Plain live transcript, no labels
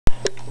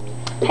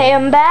Hey,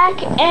 I'm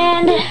back,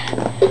 and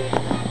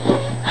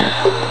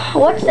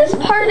what's this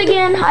part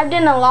again? I've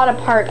done a lot of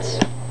parts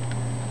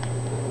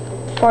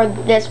for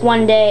this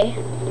one day.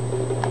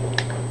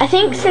 I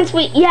think since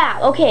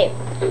okay,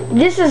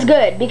 this is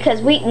good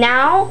because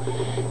now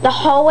the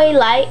hallway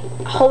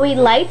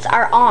lights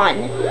are on,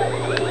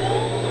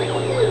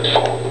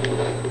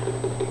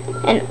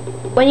 and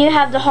when you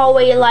have the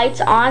hallway lights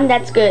on,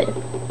 that's good.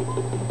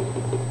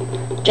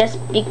 Just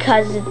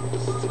because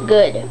it's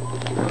good.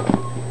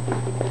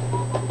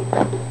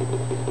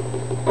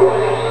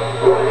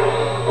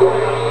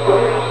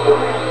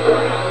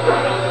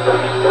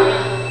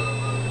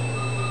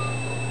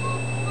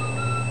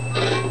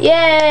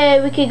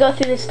 Yay, we could go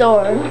through the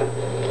store.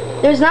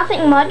 There's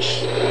nothing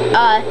much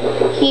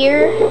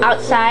here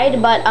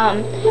outside, but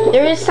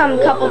there is some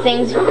couple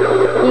things you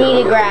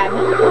need to grab.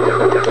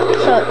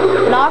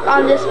 So knock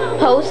on this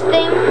post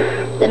thing,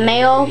 the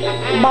mail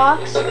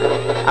box,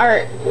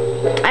 or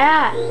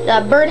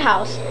the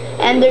birdhouse,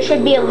 and there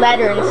should be a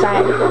letter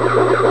inside.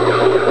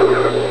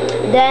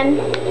 Then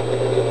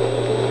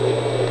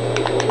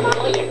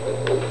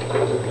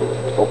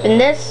open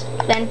this,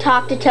 then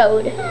talk to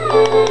Toad.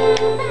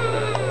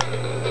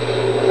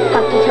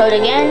 Talk to Toad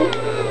again.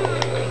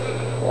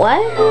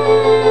 What?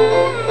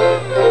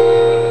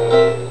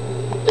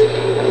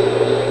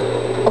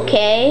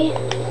 Okay.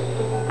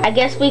 I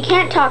guess we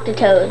can't talk to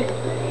Toad.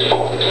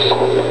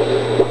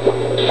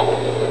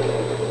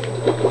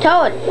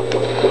 Toad,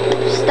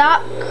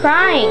 stop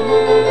crying.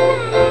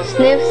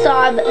 Sniff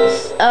saw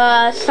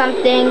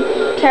something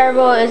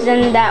terrible is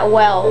in that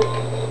well.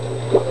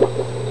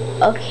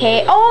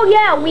 Okay. Oh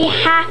yeah, we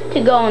have to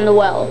go in the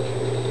well.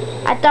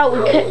 I thought we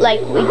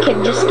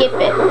could just skip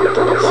it.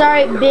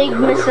 Sorry, big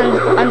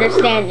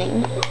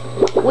misunderstanding.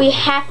 We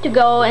have to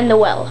go in the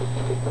well.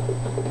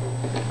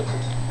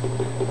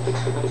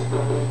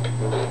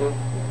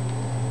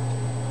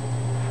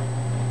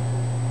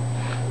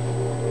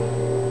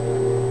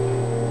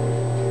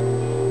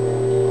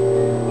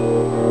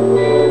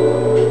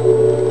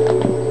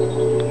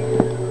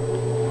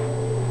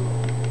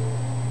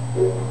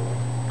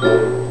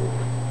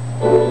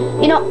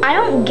 You know, I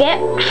don't get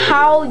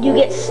how you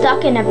get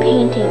stuck in a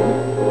painting.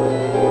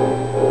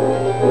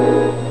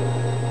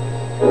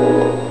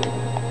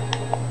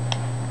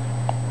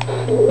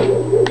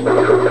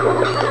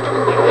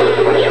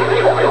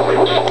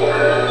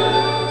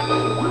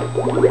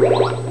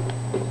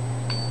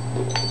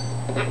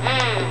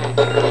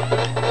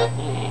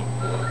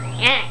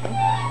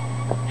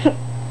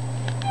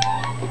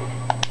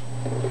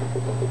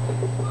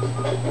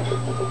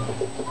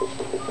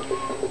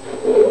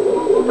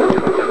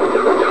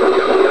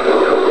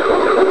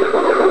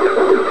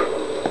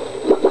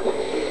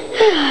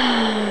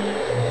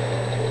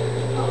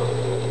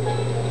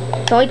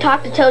 Can we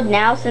talk to Toad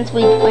now since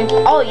we went?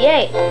 Oh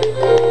yay!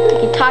 We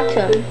can talk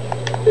to him.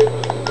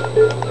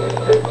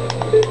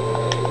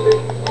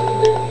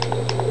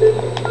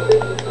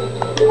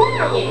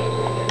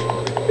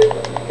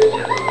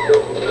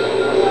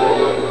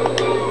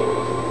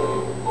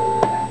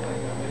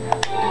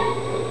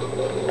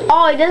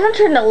 Oh, he doesn't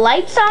turn the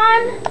lights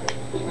on?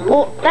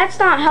 Well, that's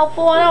not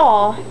helpful at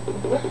all.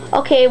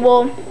 Okay,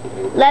 well,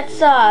 let's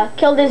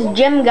kill this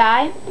gym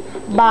guy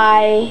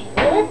by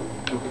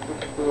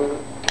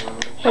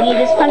hitting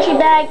this punchy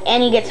bag,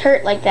 and he gets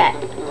hurt like that.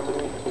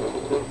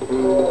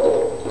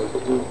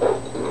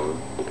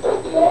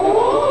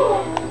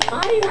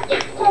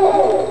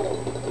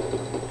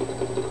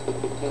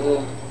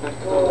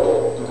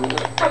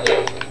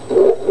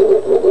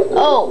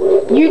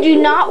 Oh, you do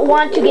not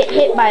want to get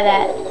hit by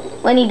that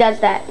when he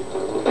does that.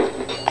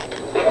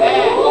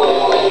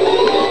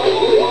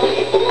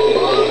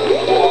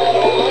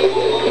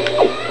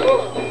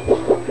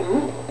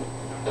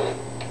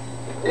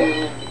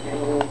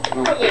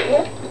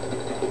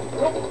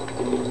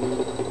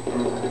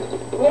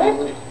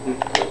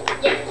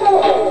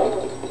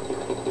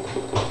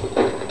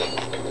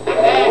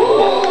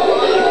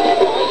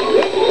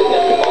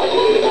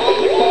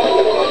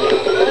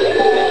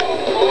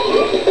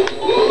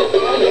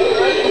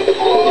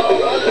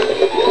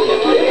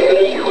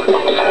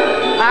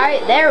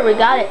 Alright, there, we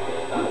got it.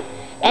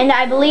 And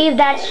I believe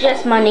that's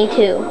just money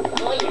too.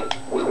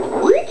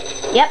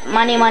 Yep,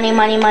 money, money,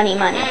 money, money,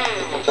 money.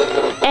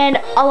 And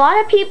a lot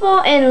of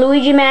people in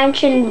Luigi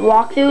Mansion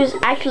walkthroughs,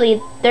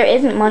 actually there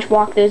isn't much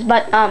walkthroughs,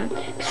 but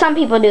some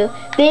people do.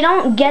 They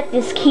don't get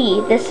this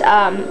key, this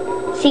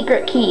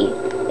secret key.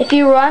 If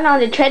you run on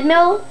the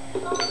treadmill,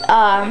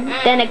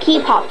 then a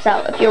key pops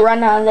out if you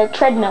run on the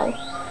treadmill.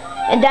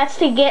 And that's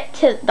to get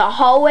to the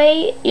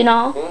hallway, you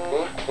know,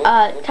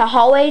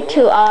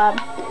 to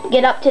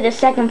get up to the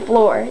second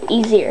floor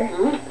easier.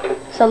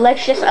 So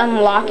let's just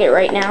unlock it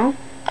right now.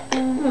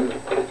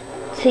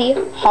 See,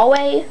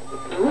 hallway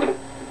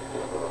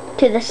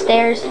to the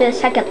stairs to the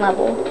second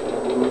level.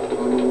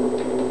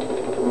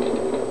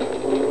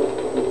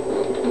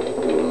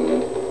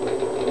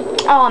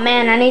 Oh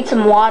man, I need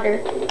some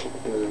water.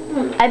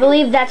 I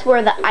believe that's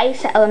where the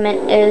ice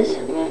element is.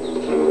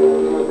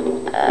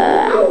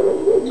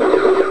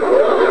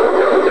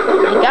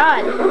 My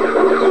God.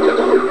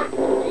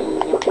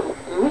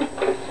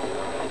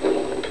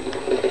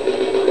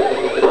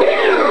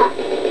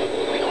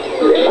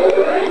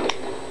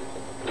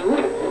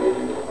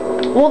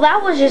 Well,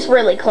 that was just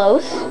really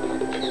close.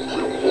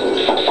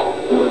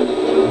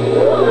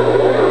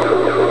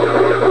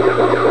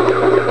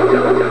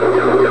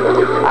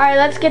 Alright,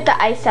 let's get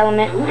the ice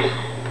element.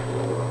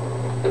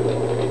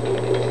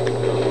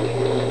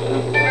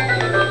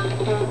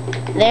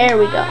 There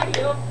we go.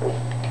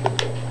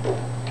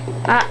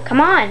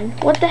 Come on.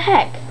 What the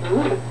heck?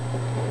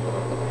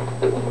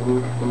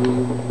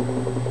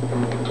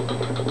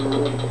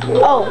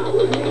 Oh.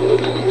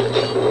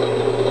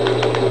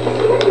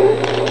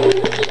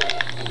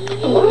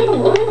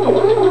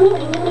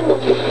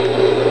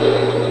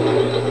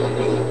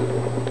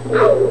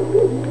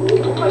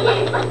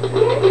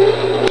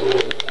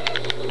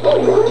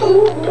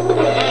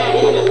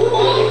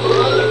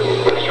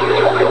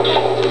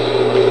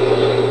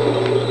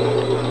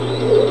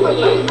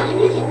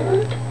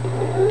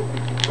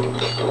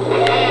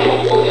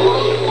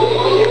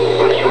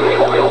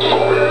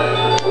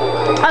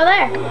 Oh,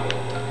 there.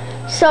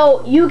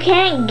 So you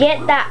can't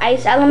get that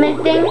ice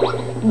element thing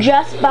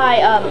just by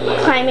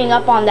climbing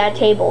up on that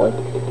table.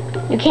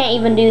 You can't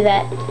even do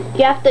that.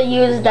 You have to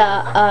use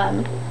the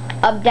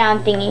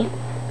up-down thingy.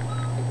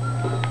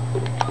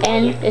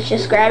 And let's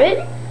just grab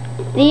it.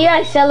 The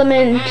ice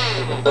element.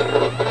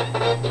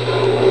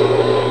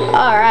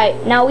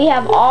 Alright, now we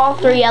have all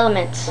 3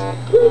 elements.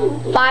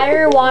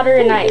 Fire, water,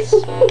 and ice.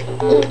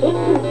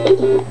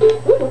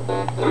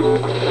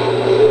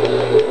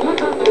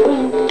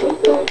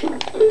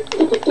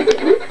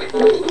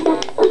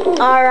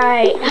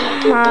 Alright,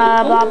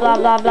 blah blah blah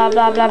blah blah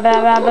blah blah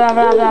blah blah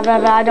blah blah blah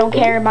blah. I don't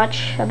care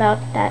much about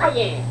that.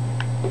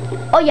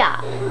 Oh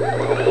yeah.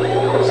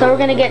 So we're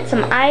gonna get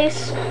some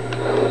ice.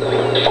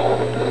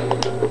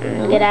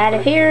 Get out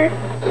of here.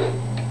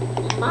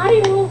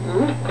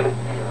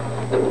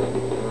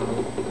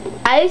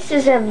 Ice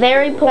is a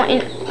very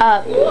important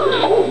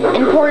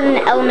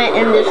element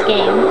in this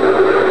game,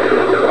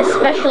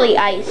 especially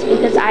ice,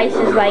 because ice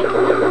is like,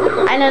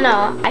 I don't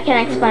know, I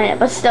can't explain it,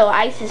 but still,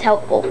 ice is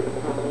helpful.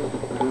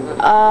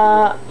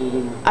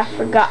 I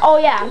forgot. Oh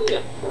yeah,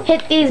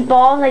 hit these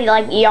balls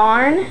like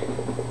yarn,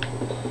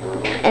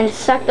 and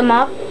suck them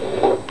up,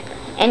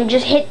 and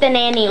just hit the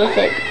nanny with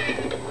it.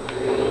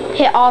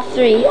 Hit all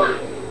 3.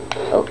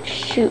 Oh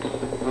shoot.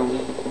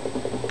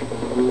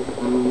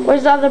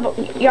 Where's the other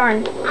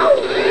yarn?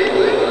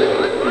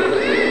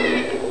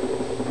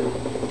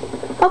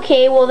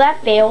 Okay, well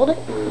that failed.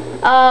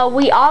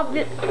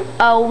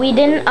 We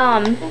didn't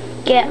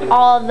get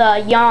all the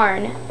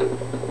yarn,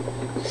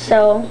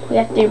 so we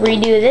have to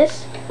redo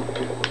this.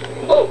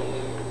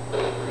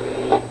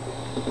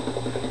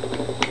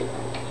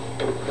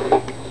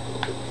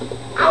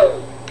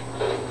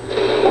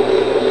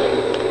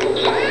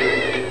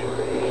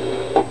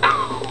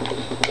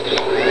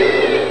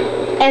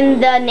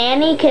 And the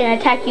nanny can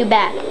attack you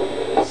back,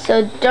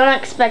 so don't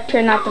expect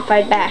her not to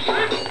fight back.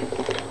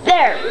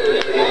 There!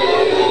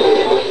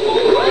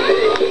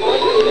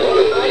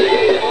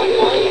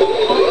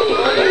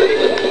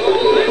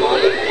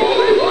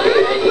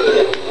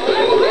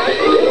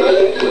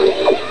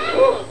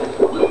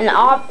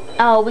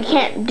 And we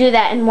can't do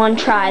that in one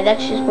try,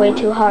 that's just way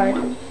too hard.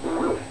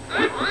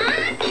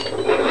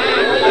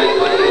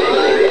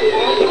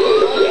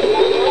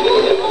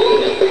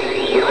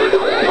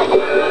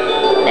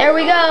 There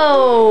we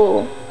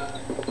go!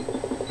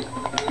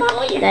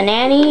 The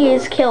nanny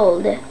is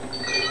killed.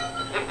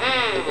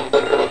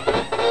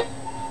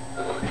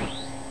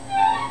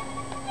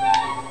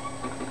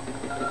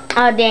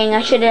 Oh dang,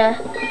 I should have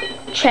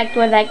checked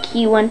where that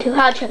key went to.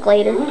 I'll check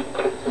later.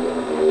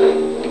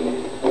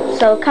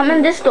 So come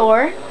in this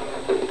door,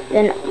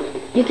 then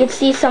you can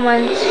see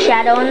someone's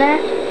shadow in there,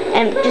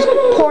 and just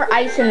pour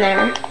ice in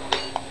there.